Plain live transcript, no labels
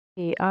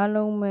အား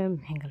လုံးပဲ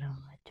မင်္ဂလာ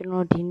ပါကျွန်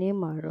တော်ဒီနေ့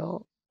မှာတော့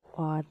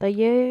တ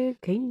ရေ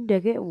ဂိမ်းတ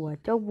ကယ်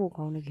ကြောက်ဖို့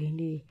ကောင်းတဲ့ဂိမ်း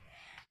လေး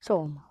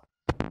စော့မှာ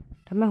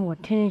ဒါပေမဲ့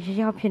ထင်းရှား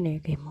ရှားဖြစ်နေ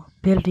တဲ့ဂိမ်းမှာ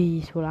ဘယ်လ်ဒီ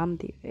ဆိုလားမ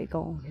သိဘူးအဲ့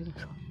ကောင်လေးလို့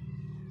ဆို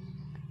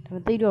ဒါပေ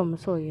မဲ့တိတ်တော့မ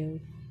စော့ရ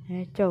ဘူး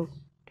ကြောက်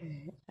တ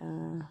ယ်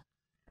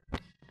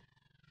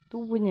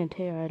သူ့ဝိညာဉ်ထ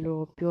ည့်ရတယ်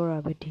လို့ပြောတာ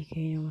ပဲဒီ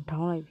ဂိမ်းမှာထော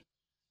င်းလိုက်ပြီ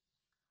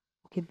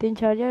ဒီတင်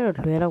ချာကြတော့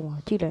လွယ်တော့မှာ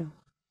ကြည့်လိုက်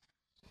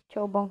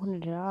6ပေါင်း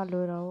9တရား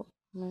လွယ်တော့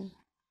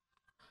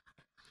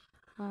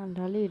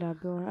ဒါလေးဒါ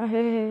ပြော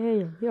ဟဲ့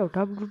ရောက်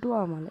ဒါဘူး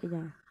တော့မှာလေအရ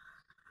င်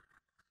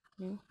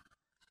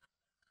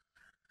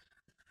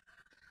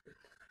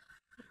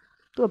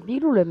သူက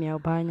ပြီးလို့လည်းမရ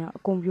ဘူးဘာညာအ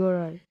ကုန်ပြောရ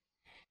တယ်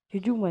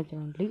YouTube မှာကျွ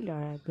န်တော်လေ့လာ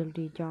ရ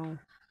ability အကြောင်း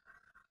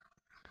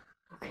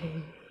Okay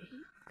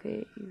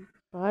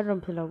ဘာတော့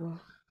ဖြစ်တော့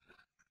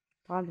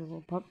ဘာလို့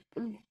ဘာ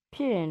ဖြ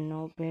စ်ရင်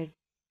တော့ဘ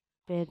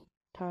ယ်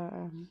ထား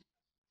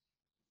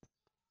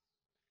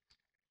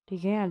ဒီ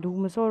ကလူ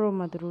မစော့တော့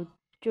မှသူတို့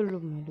ကျွတ်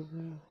လို့မယ်လို့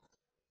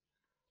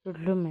ပြော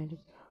လွတ်မယ်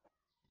လို့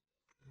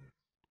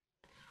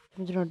ကျွ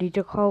န်တော်ဒီတ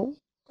စ်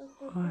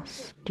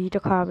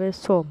ခါပဲ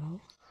စော့မှာ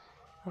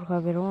နောက်တစ်ခါ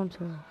ဘယ်တော့မှမ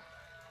စော့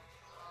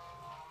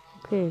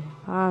Okay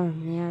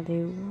မရ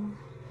သေးဘူး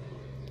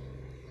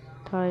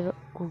ထားရ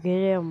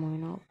Google ရမှာ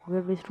နော်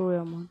Google Play Store ရ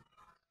မှာ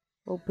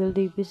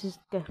Building Business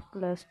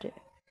Class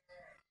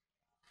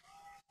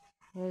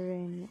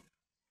Herein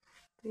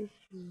fish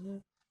you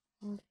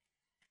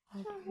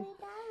how do you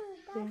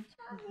think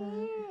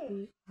be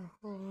a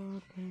horror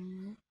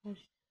game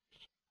that's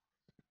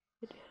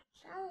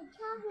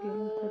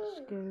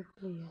scary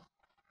players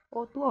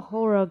to a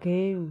horror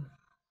game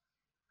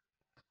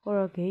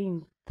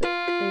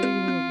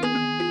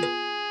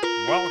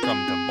Welcome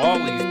to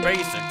Balli's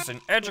Basics in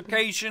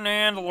Education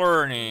and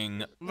Learning.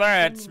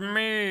 That's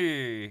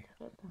me.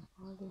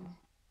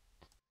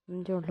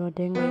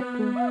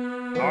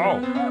 Oh,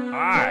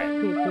 hi.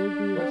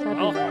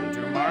 Welcome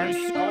to my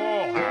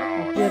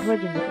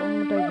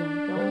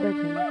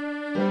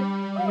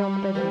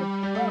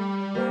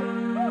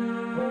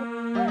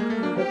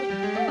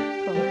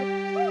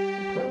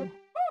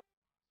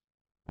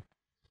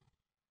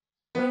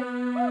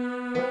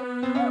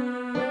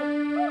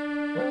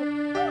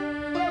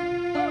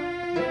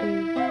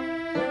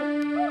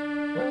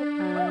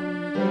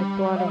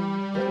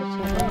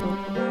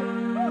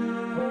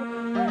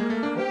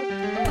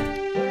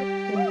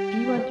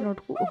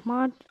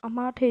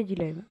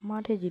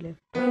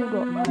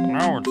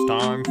Now it's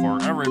time for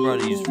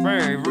everybody's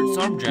favorite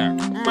subject,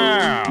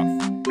 math.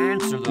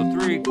 Answer the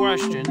 3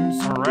 questions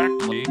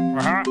correctly.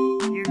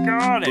 You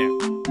got it.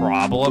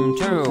 Problem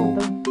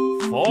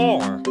 2.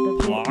 4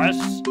 plus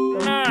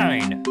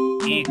 9.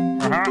 You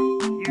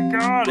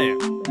got it.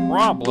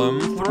 Problem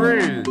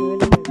 3.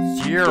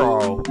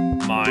 0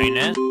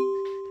 minus.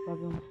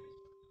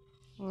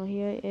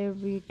 Here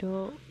every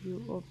door you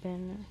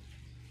open.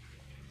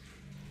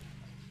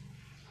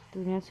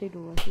 Từ nhà xây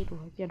đồ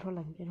tiền thôi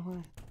làm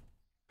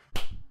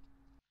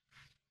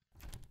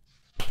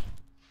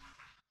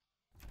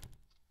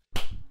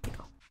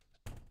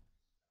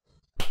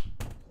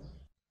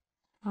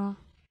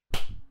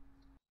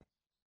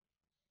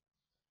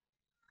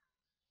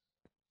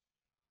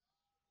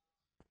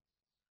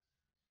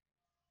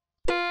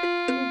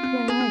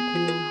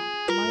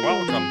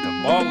Welcome to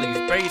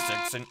Balli's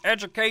Basics in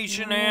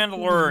Education and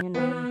Learning.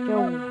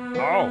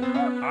 Oh,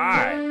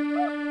 hi.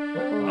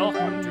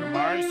 Welcome to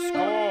my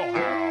schoolhouse.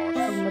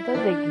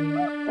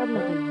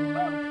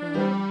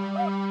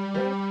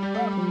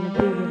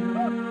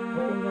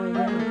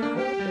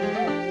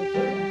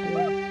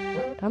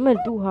 다음에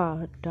또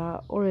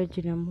다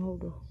오리지널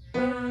모드.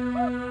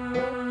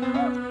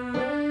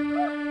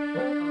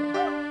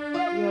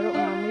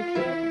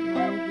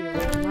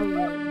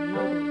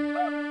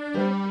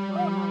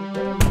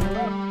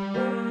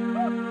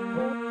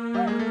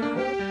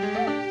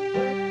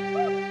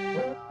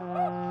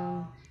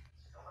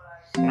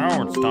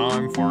 Now it's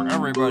time for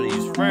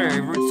everybody's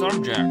favorite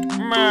subject,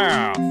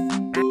 math.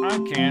 I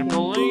can't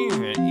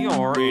believe it.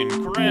 You're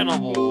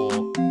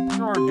incredible.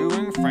 You're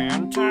doing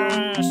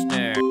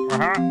fantastic.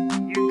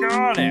 You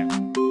got it.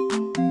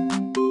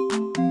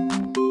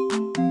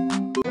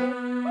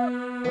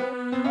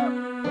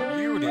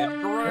 You did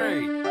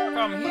great.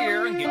 Come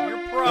here and get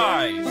your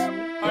prize.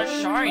 A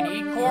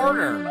shiny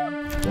quarter.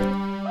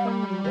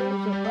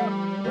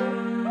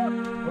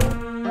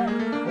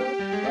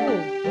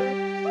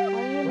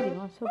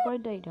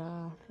 Surprise data.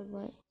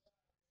 Surprise.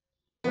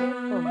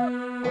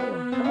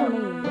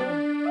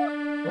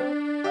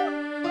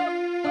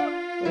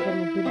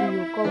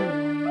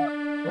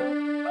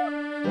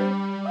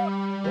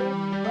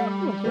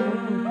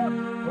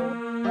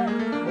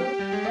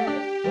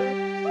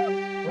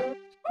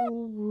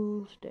 School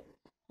rules that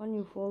when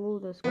you follow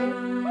the school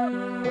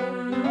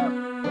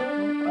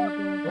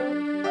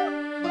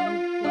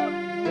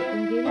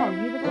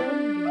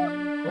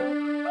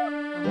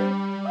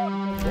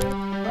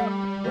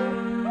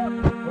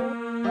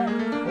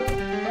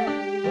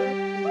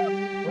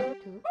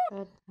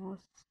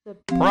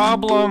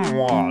Problem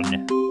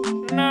 1.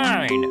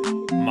 9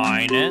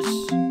 minus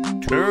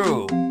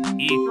 2.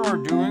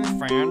 You're doing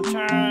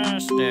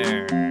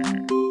fantastic.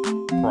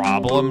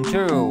 Problem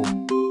 2.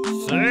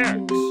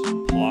 6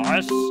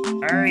 plus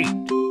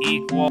 8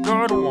 equals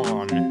good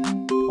one.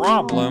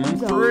 Problem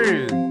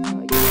 3.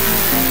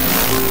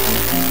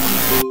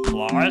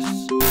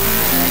 Plus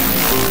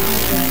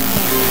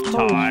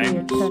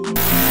times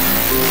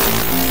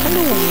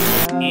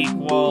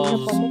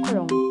equals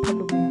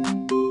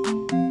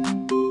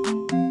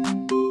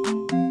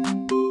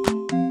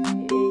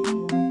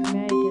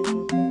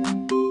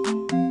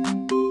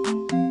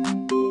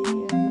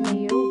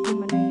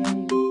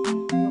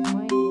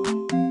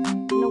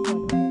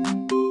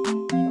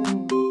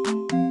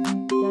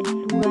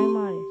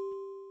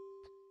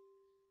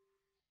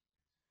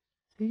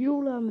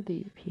Zero là mà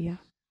tỷ phía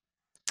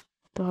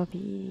to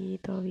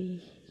bi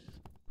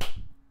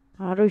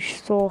rồi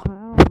số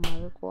hả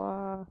mà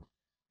quá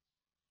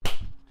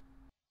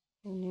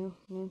nếu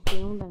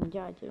chỉ không đàn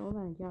chạy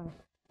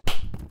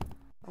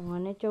ông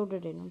anh ấy châu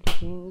để nó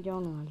chỉ do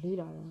nó lý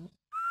đó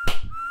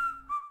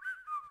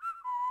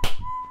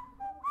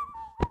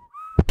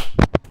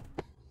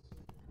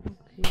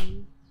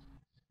okay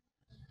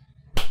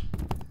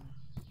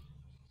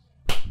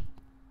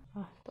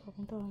to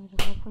mình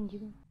có con gì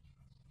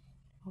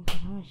không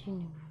phải nó machine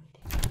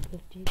này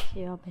thì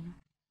xe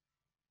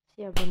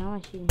bên nó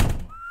machine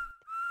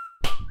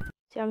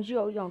xem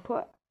chưa dòng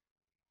thoại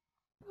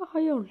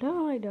hay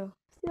dòng lại đâu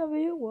xe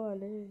về quá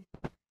เลย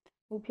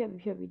我偏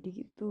比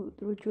đi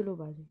tụi chui lo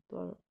bà gì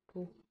tụi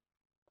tụi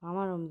bà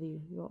mà làm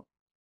gì vậy